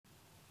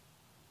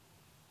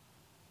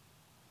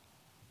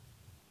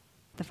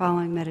The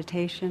following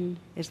meditation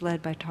is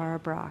led by Tara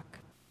Brach.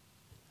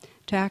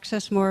 To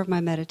access more of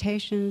my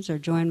meditations or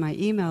join my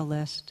email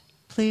list,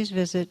 please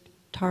visit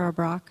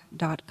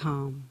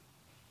tarabrach.com.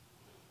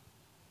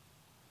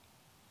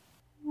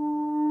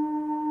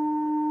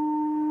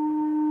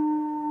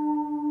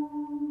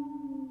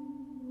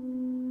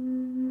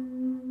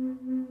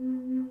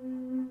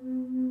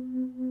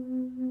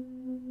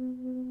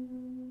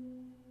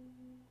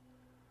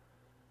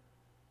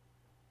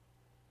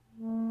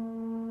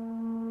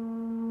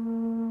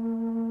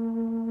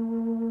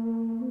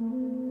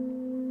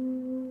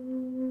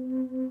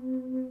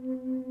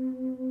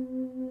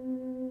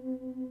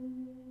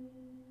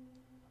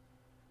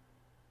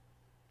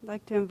 I'd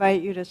like to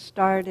invite you to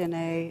start in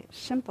a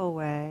simple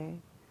way.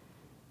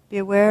 Be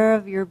aware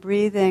of your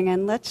breathing,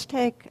 and let's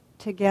take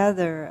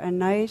together a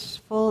nice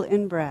full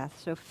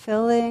in-breath. So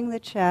filling the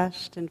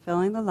chest and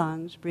filling the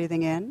lungs,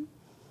 breathing in.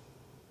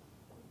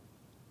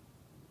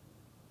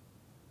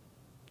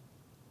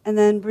 And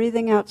then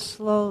breathing out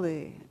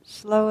slowly,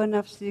 slow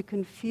enough so you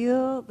can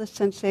feel the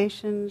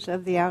sensations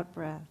of the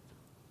out-breath.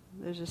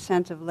 There's a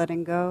sense of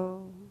letting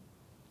go,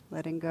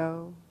 letting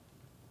go.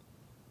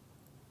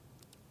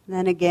 And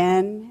then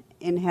again,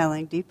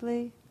 inhaling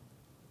deeply.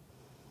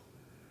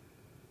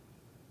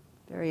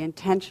 Very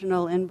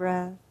intentional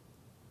in-breath.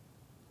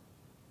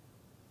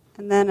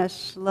 And then a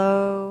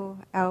slow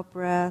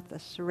out-breath, a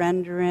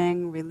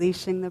surrendering,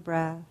 releasing the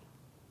breath,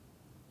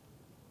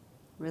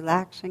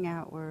 relaxing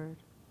outward.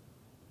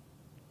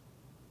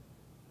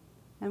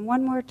 And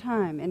one more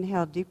time,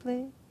 inhale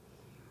deeply.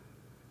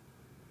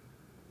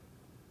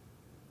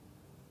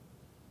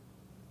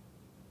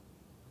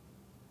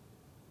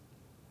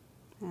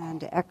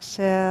 And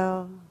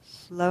exhale,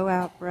 slow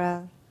out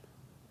breath,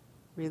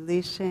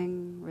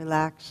 releasing,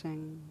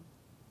 relaxing.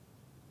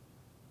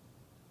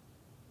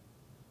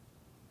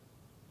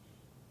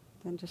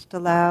 Then just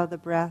allow the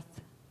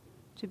breath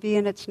to be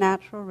in its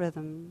natural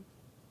rhythm,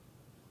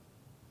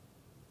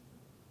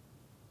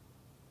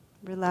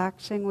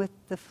 relaxing with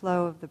the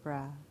flow of the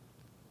breath.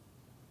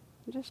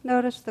 And just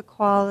notice the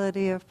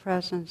quality of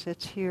presence.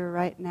 It's here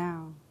right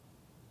now.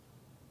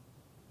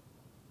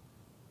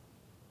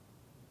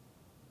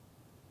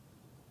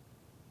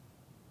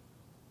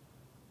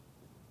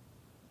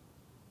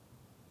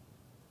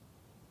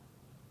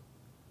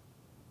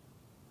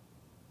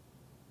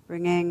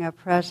 Bringing a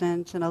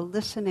presence and a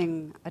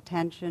listening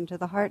attention to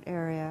the heart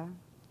area.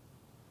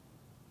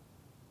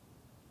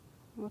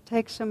 We'll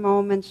take some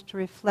moments to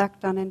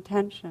reflect on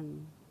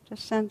intention,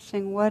 just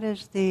sensing what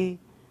is the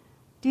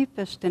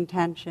deepest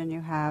intention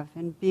you have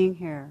in being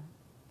here.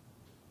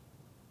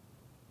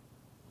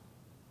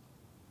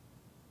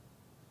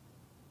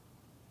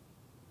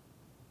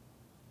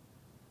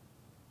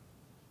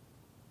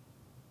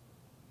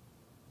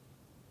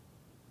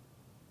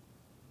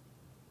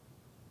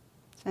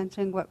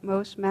 Sensing what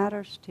most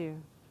matters to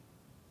you.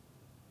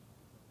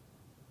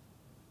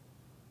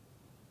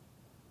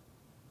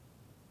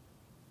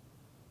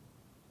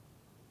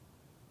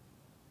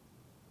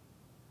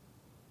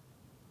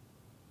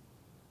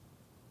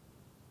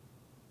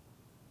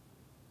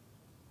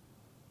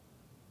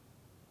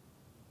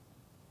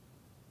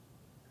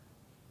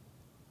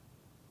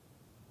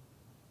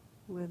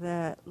 With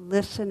a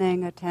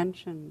listening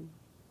attention,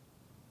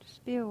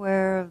 just be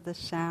aware of the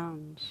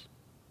sounds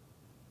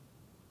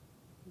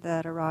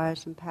that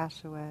arise and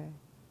pass away.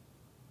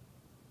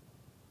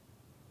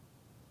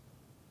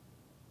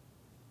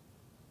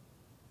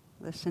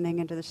 Listening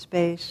into the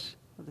space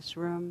of this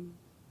room.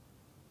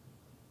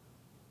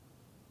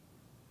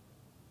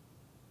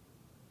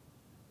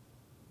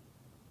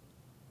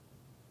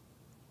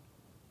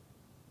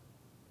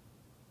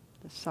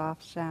 The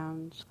soft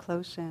sounds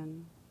close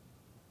in.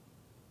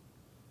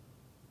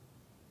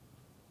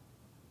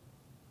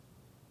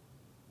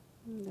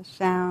 The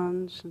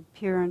sounds and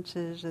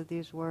appearances of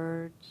these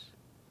words,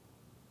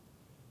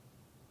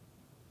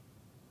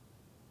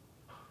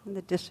 and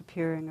the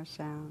disappearing of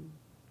sound.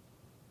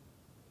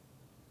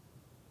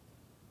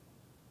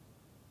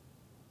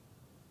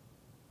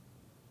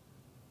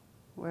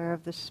 Aware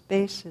of the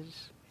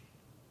spaces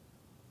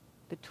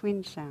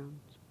between sounds.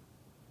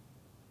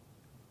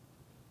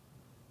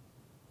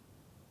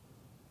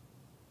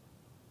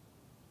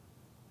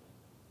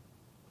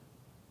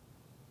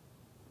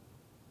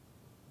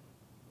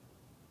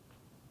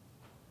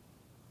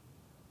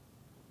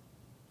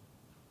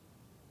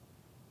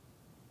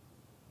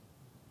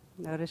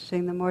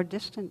 Noticing the more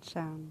distant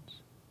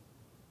sounds.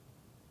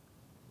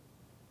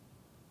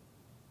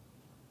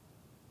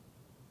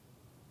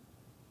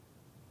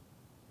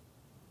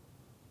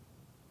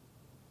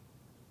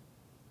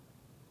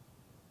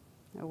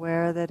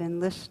 Aware that in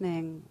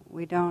listening,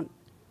 we don't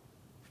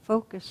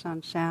focus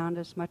on sound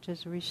as much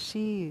as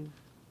receive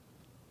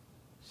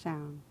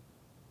sound.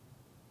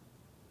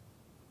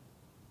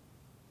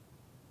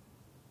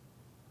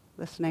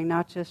 Listening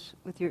not just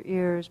with your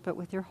ears, but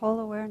with your whole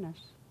awareness.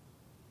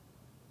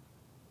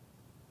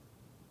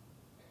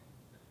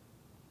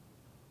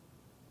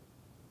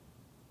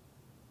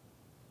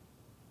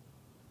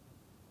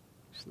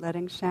 Just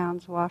letting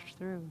sounds wash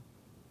through.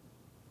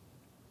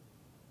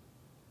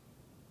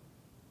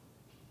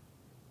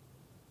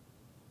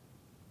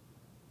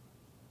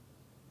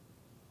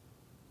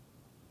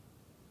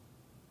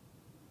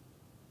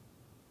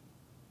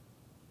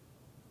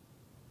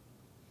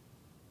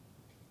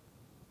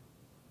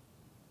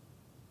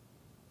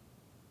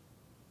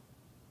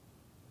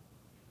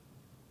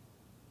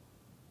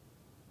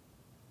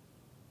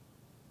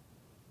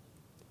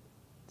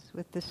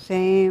 with the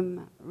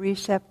same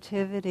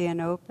receptivity and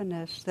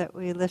openness that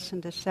we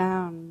listen to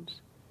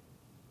sounds,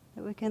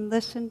 that we can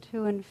listen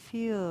to and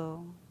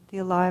feel the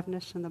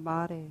aliveness in the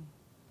body.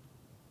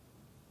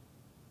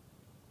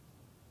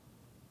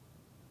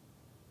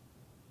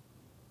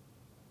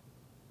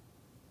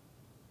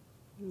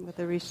 And with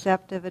a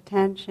receptive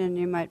attention,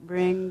 you might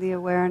bring the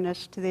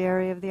awareness to the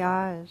area of the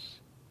eyes.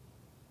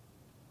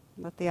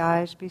 Let the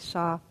eyes be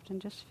soft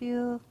and just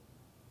feel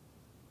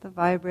the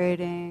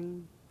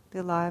vibrating,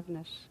 the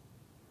aliveness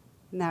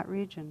in that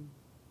region.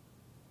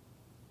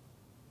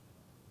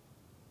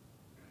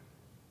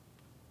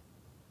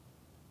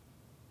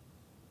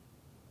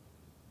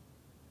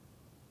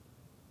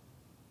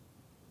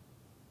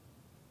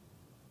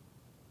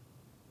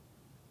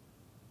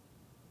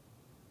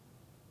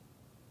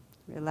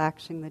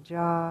 Relaxing the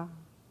jaw,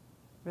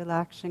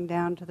 relaxing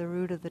down to the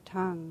root of the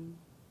tongue,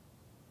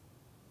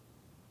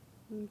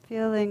 and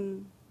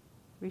feeling,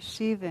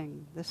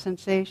 receiving the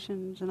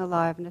sensations and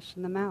aliveness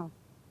in the mouth.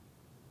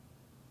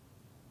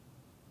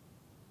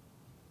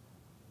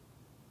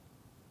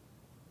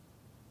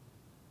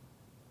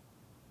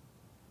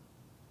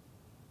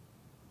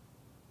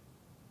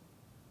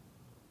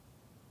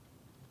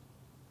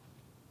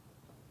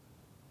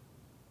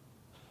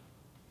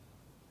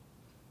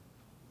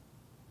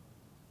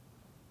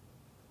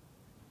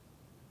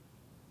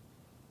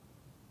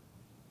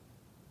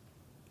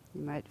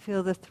 You might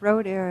feel the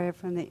throat area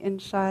from the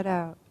inside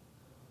out.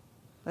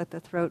 Let the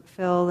throat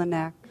fill the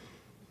neck.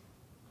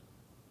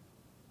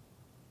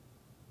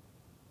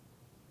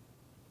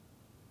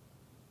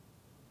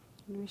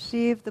 And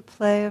receive the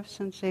play of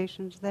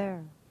sensations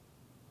there.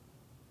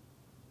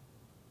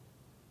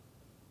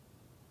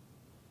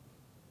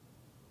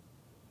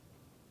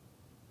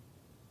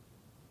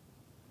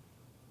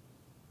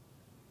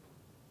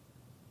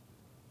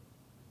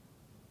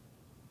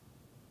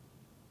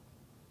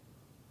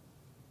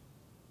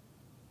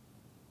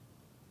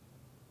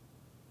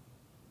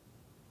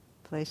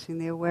 Placing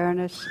the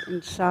awareness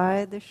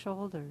inside the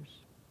shoulders.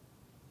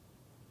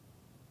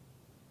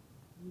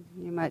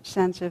 You might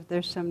sense if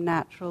there's some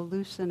natural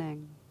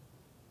loosening,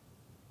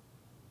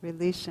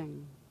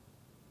 releasing.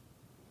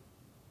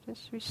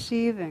 Just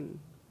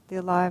receiving the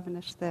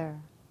aliveness there.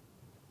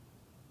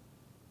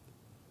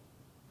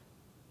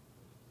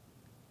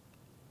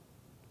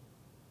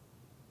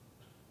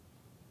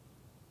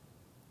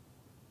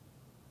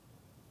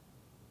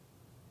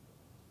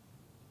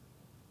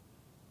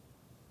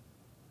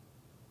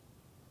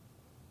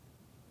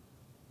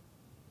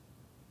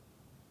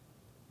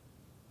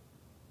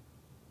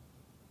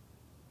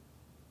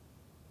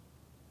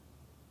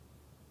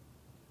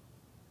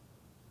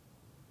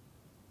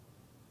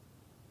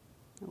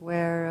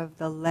 Aware of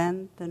the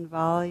length and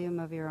volume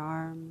of your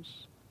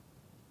arms,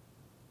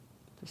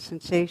 the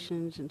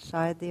sensations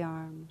inside the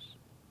arms.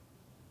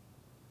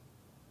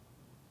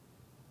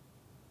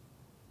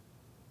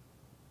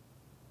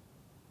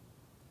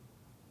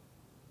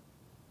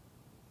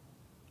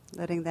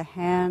 Letting the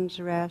hands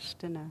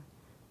rest in a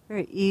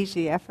very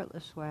easy,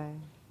 effortless way.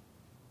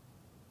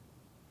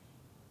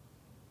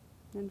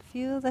 And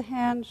feel the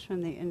hands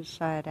from the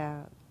inside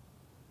out.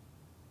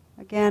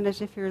 Again,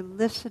 as if you're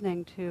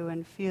listening to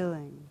and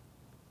feeling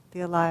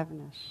the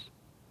aliveness,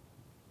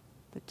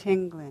 the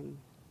tingling,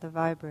 the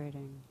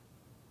vibrating.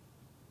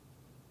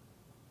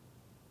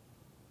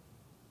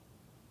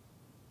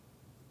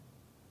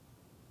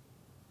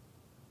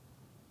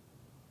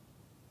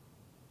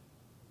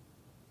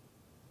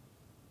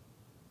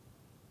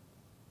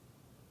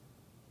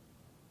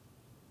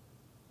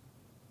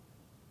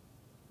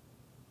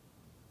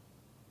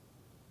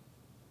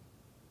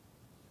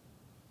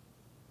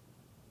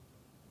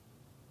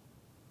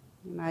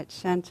 You might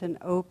sense an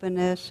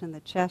openness in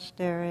the chest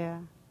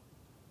area.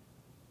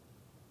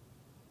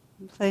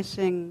 And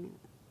placing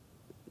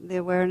the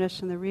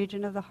awareness in the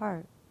region of the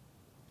heart.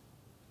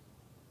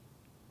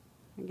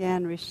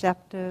 Again,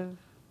 receptive,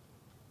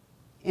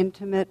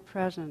 intimate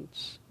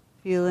presence,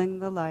 feeling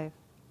the life,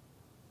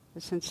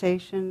 the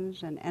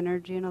sensations and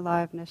energy and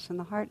aliveness in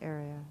the heart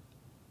area.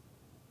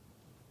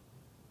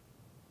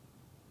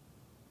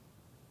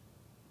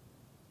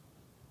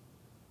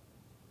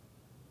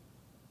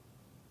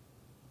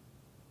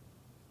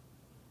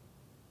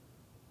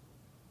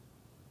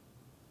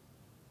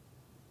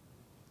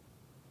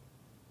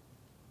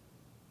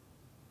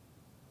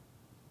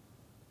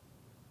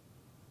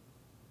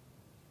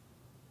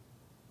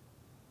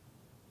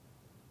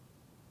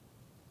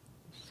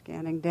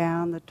 Scanning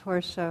down the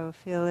torso,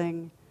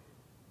 feeling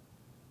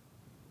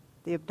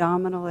the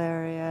abdominal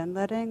area, and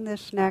letting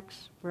this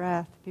next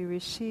breath be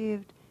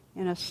received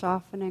in a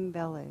softening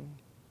belly.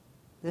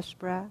 This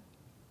breath.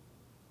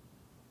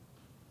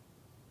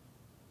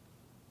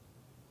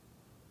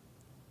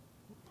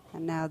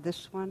 And now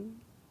this one.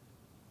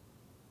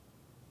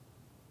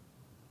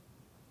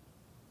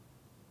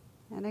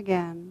 And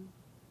again.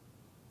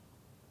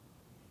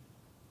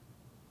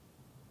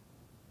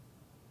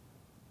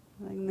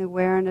 Letting the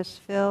awareness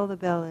fill the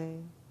belly.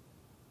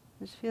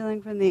 Just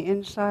feeling from the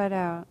inside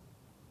out,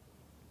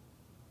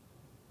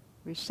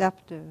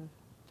 receptive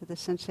to the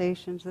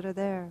sensations that are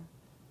there.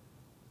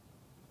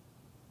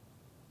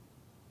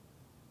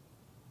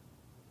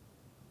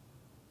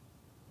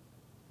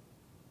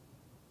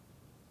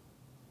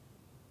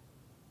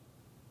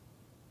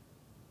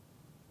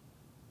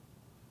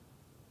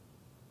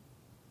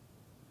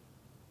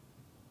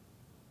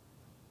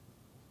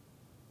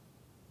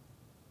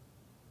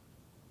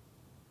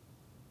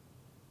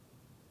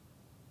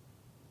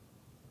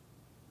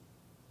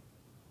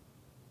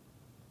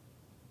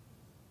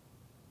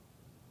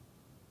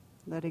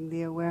 Letting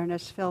the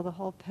awareness fill the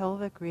whole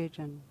pelvic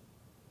region.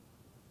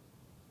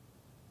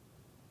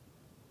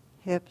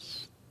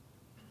 Hips,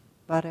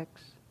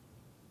 buttocks,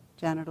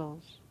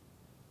 genitals.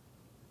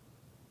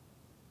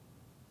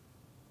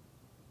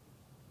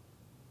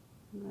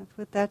 And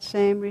with that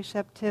same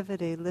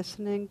receptivity,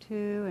 listening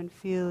to and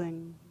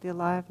feeling the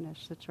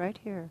aliveness that's right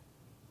here.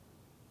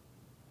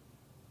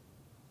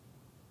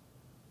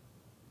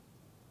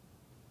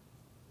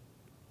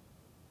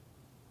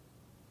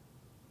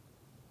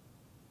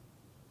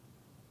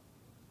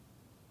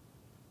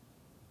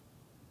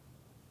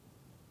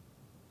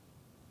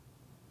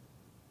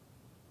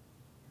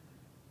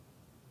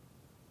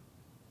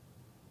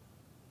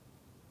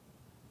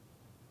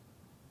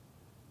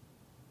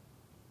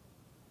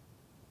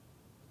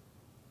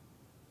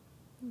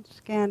 And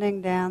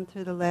scanning down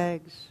through the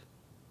legs,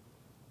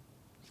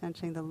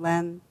 sensing the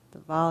length, the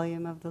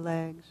volume of the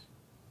legs.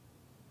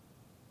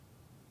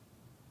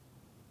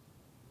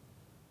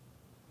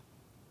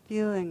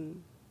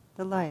 Feeling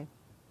the life,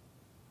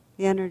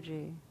 the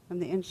energy from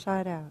the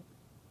inside out.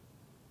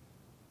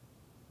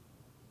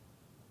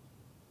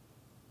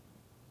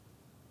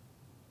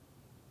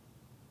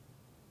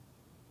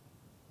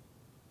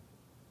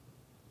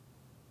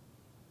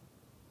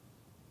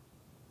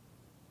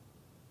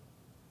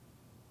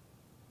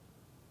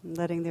 And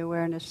letting the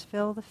awareness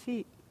fill the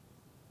feet,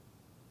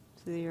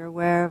 so that you're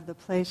aware of the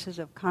places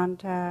of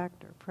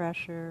contact or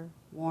pressure,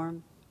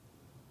 warmth.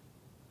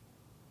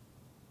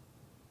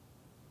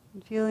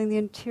 And feeling the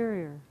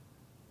interior,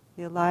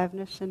 the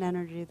aliveness and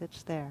energy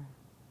that's there.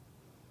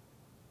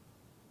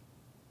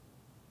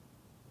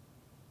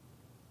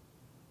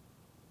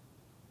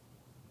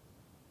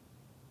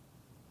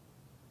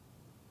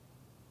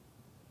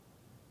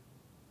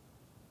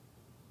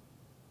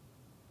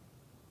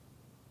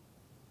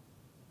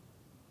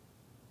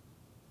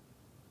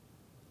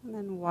 And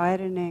then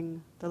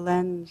widening the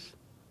lens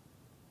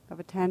of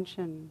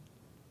attention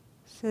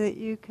so that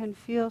you can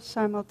feel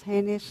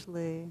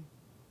simultaneously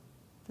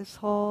this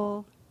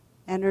whole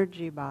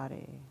energy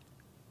body,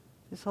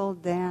 this whole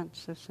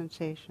dance of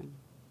sensation.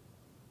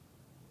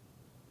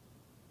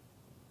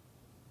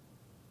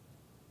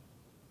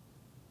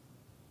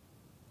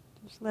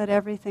 Just let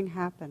everything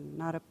happen,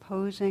 not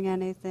opposing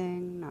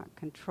anything, not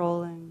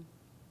controlling.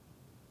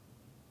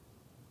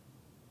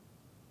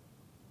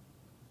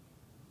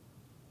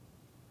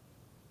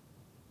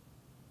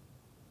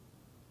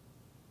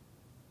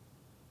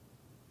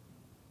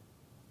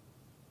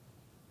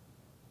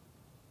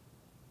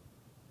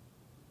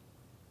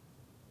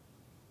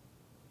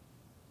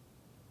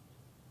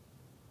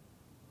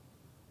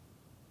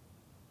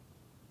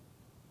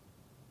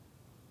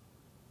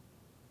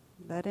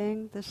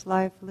 Letting this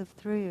life live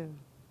through you.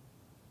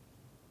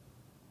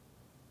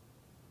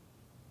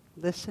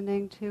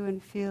 Listening to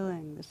and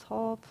feeling this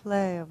whole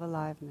play of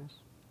aliveness.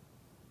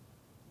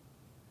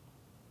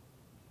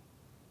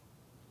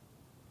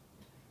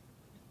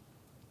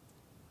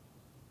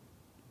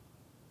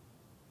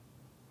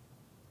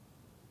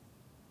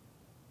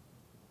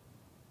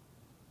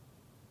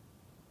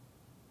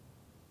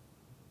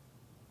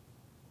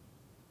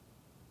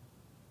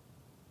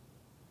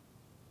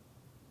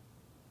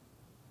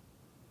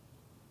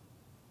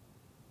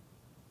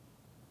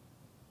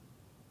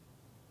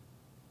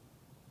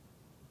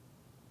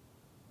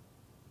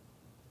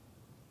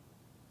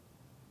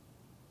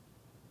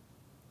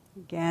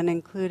 Again,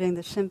 including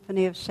the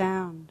symphony of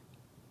sound.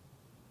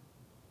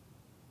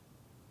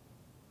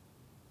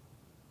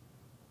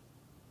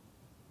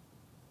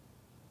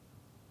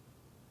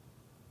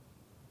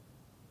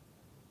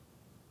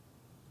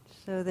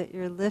 So that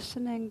you're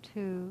listening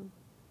to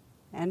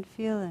and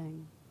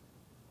feeling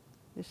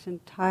this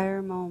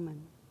entire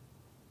moment,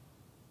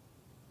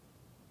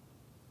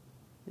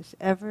 this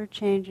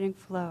ever-changing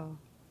flow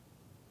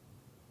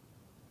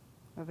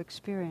of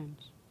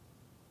experience.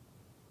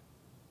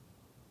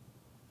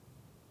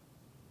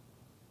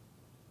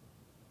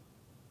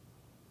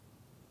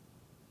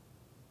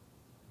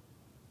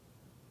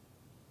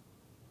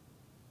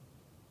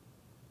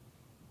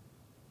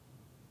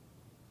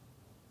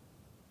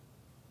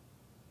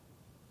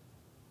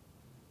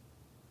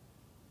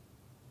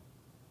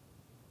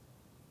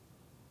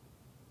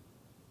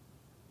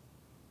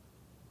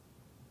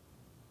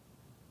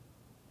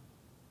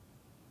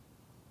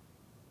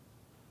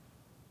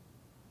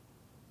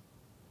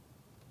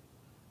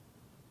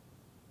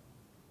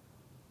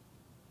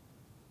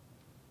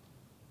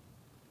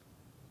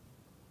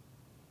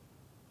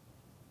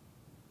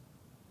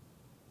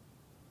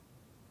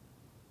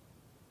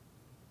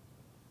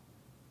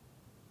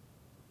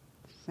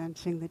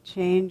 Sensing the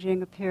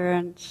changing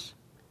appearance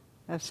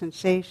of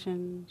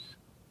sensations,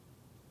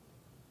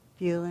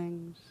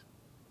 feelings,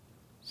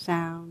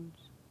 sounds.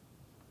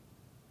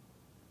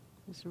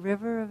 This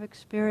river of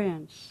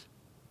experience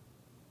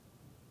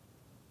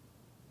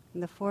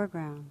in the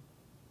foreground.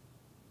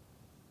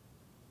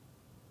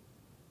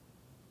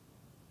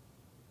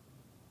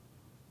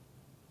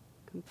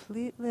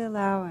 Completely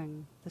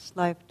allowing this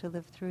life to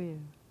live through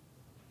you.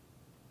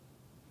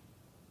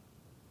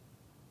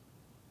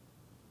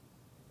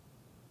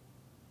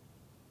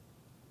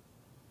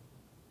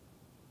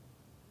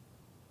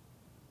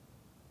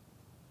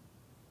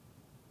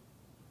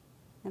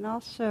 And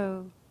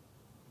also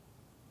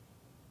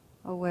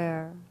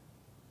aware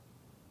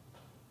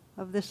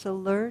of this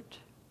alert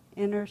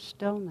inner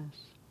stillness,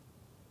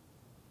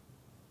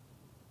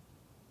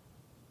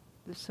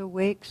 this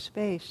awake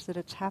space that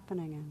it's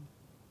happening in.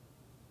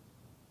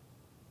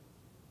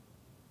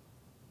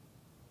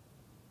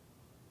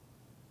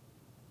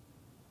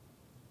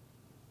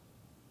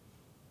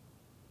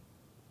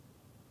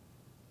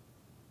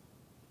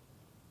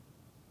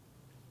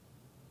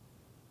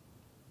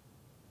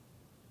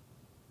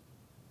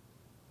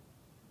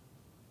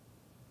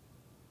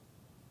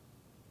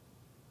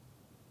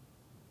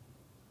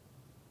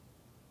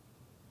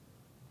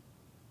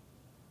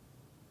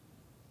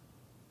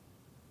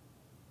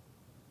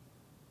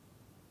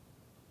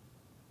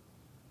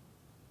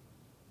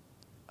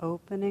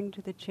 Opening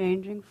to the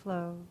changing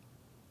flow,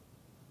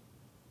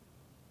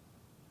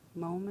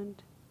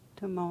 moment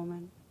to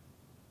moment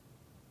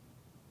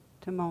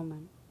to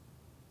moment.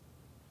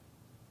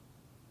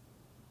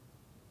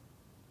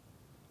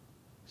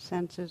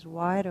 Senses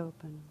wide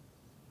open.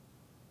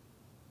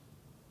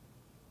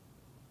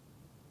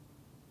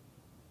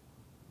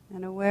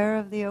 And aware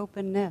of the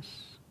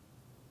openness,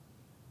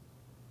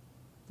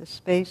 the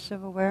space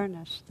of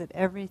awareness that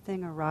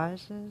everything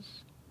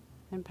arises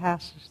and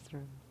passes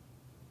through.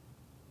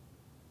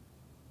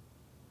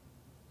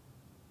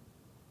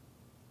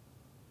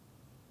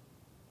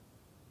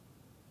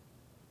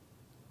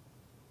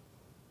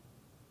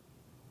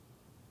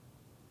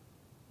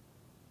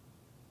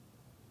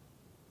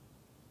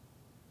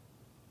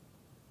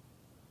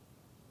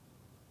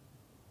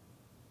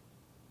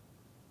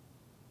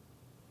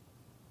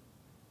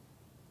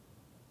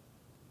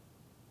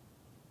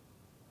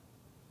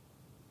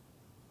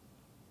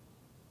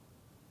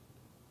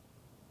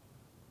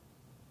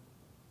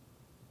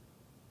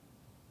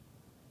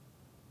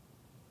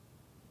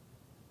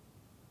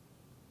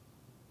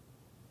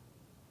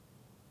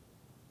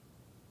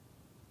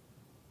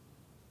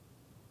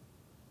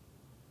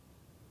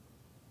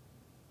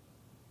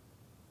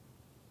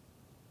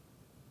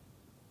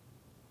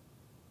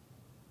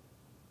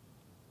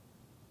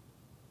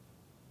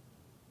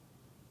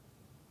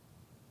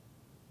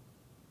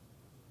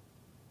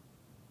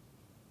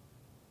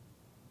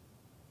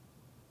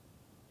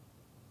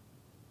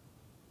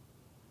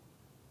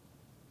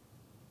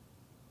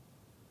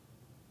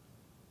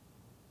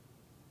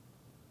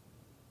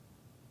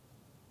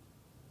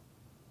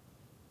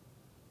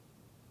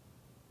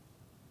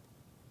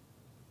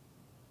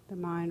 The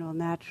mind will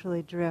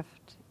naturally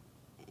drift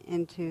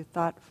into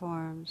thought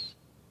forms.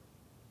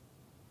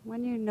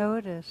 When you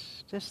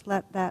notice, just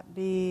let that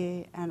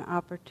be an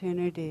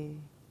opportunity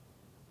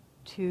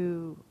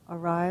to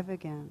arrive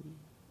again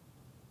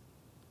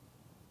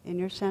in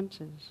your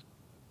senses,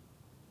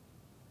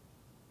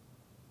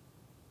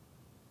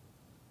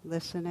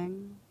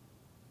 listening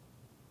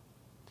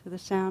to the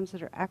sounds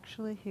that are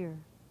actually here.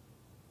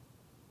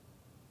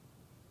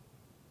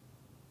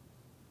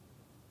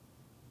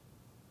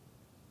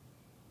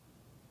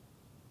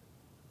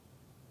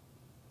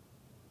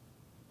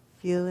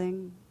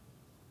 Feeling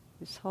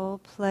this whole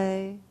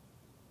play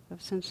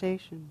of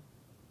sensation.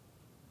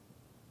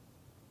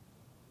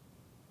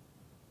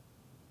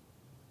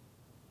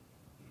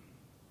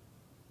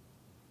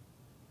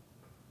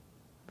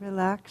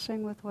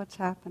 Relaxing with what's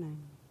happening.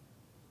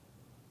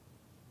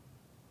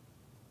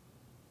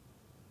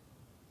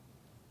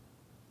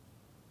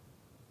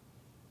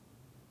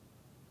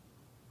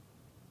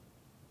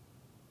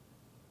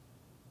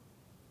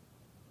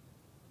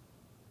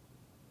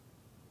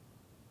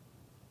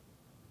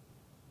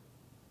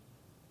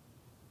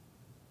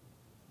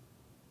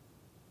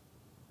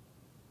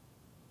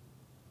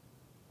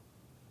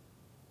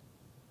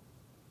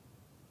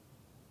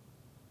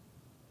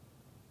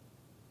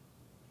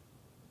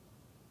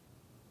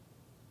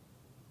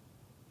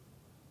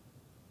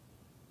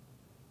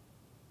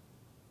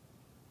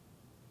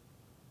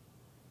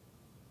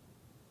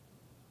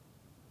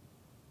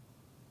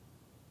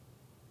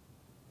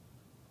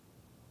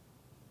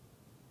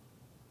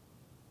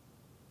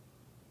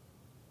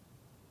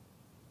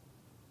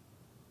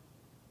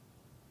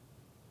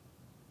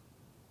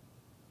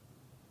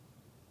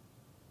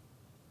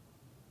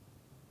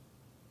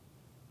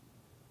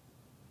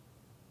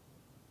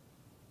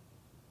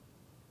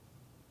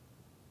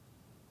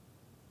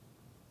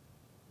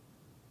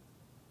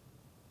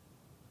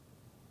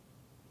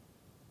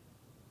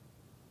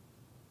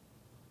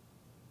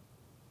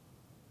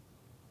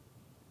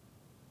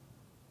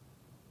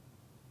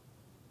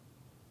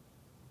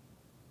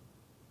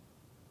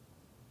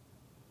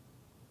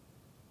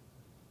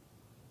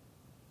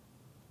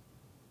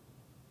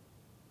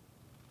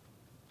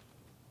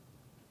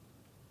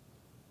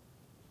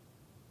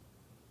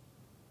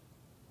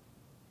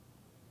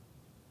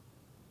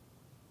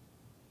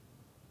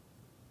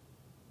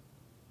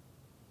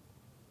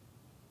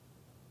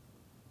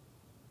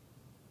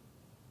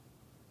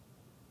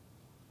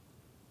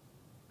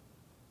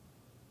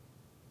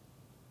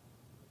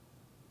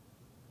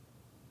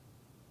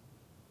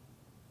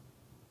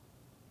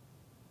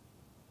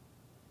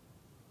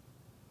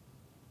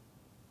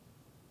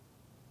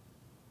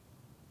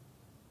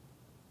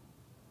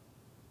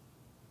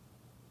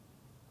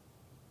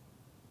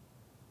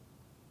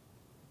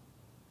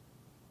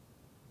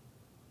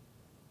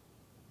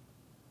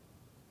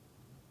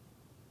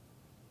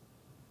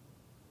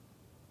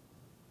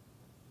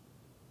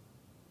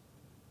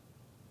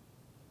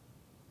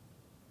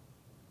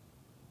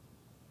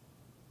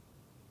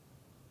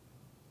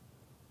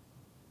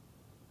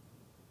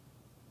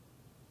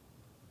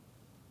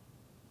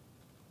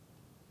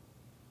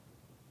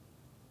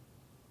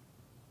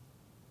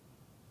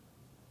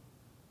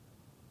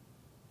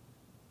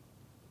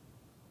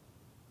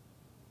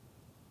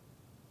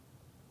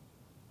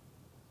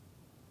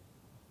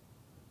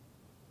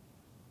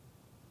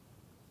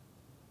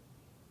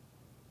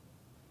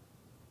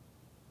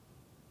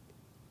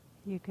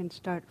 You can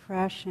start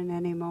fresh in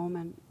any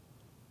moment,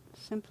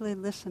 simply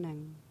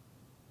listening.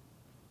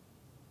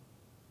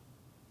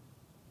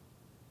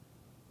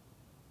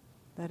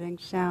 Letting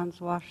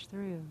sounds wash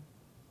through.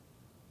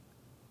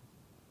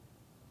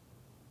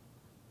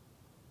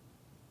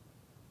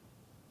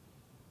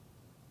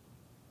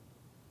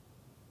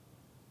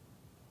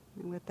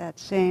 And with that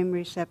same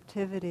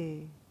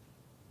receptivity,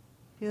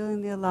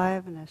 feeling the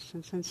aliveness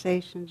and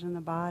sensations in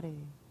the body.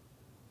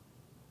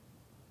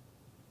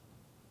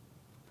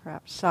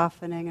 Perhaps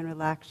softening and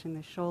relaxing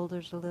the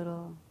shoulders a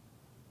little.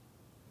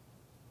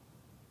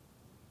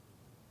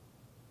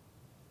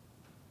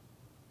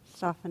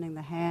 Softening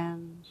the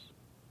hands.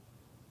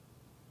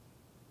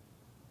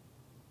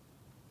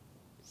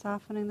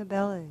 Softening the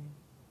belly.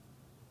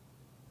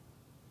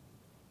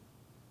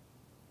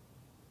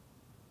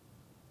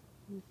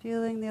 And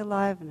feeling the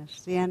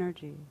aliveness, the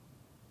energy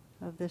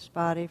of this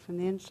body from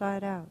the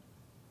inside out.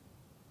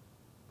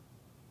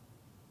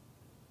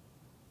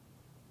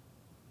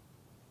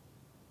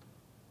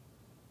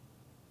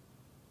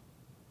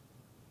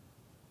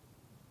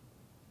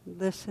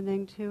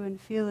 Listening to and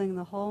feeling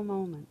the whole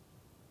moment.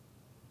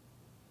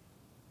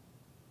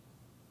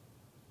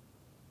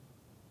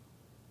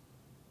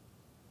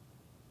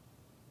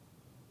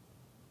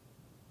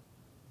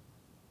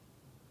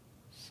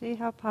 See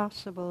how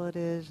possible it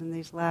is in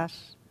these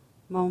last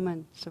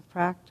moments of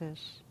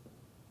practice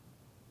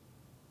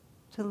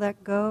to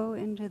let go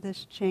into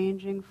this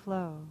changing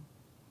flow.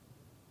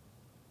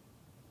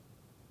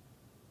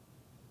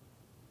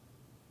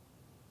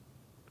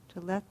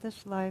 To let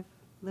this life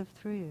live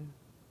through you.